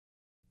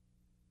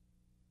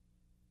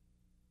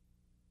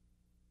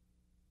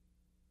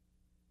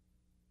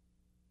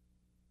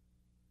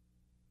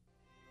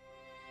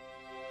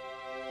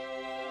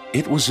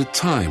It was a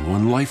time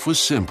when life was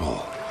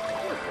simple.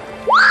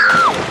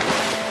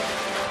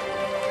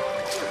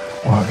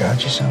 Well, I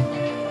got you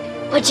something.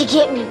 What'd you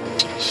get me?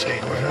 See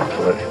where I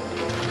put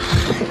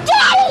it.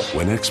 Daddy!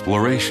 When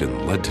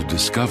exploration led to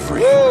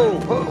discovery. Whoa,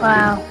 whoa.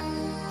 Wow.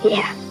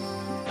 Yeah.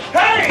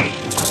 Hey!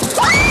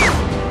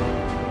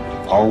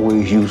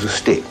 Always use a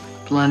stick.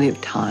 Plenty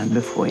of time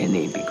before you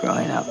need to be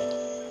growing up.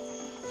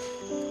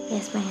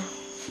 Yes, ma'am.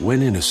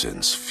 When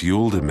innocence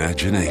fueled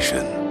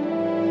imagination.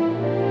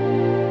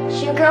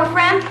 Is your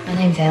girlfriend? My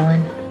name's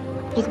Ellen.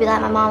 You could be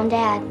like my mom and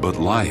dad. But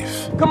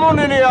life Come on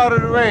in here out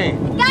of the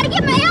rain. Gotta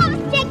get my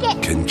Elvis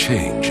ticket! can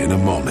change in a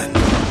moment.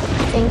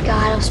 Think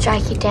God will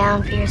strike you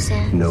down for your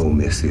sin. No,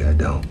 Missy, I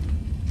don't.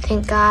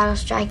 Think God will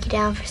strike you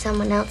down for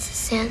someone else's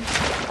sin.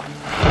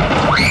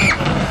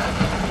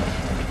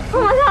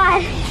 Oh my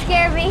God, you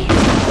scared me.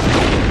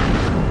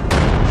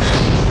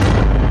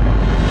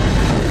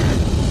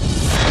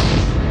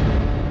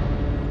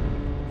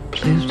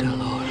 Please, dear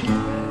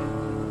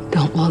Lord,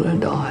 don't let her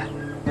die.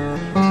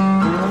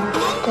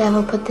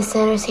 Devil put the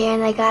sinners here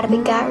and they gotta be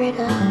got rid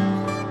of.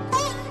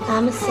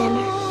 I'm a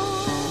sinner.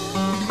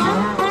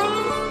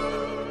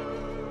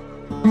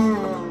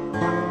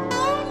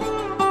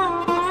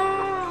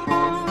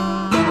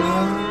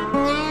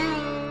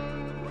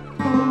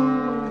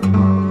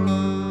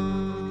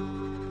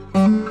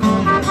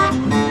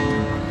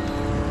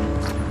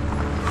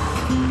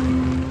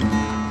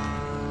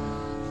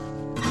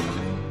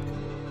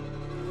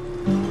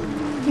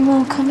 You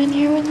won't come in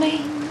here with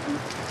me?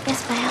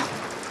 Yes, ma'am.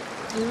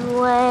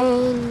 You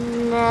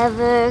ain't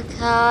never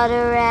caught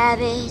a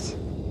rabbit,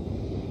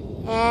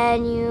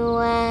 and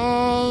you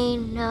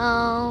ain't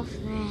no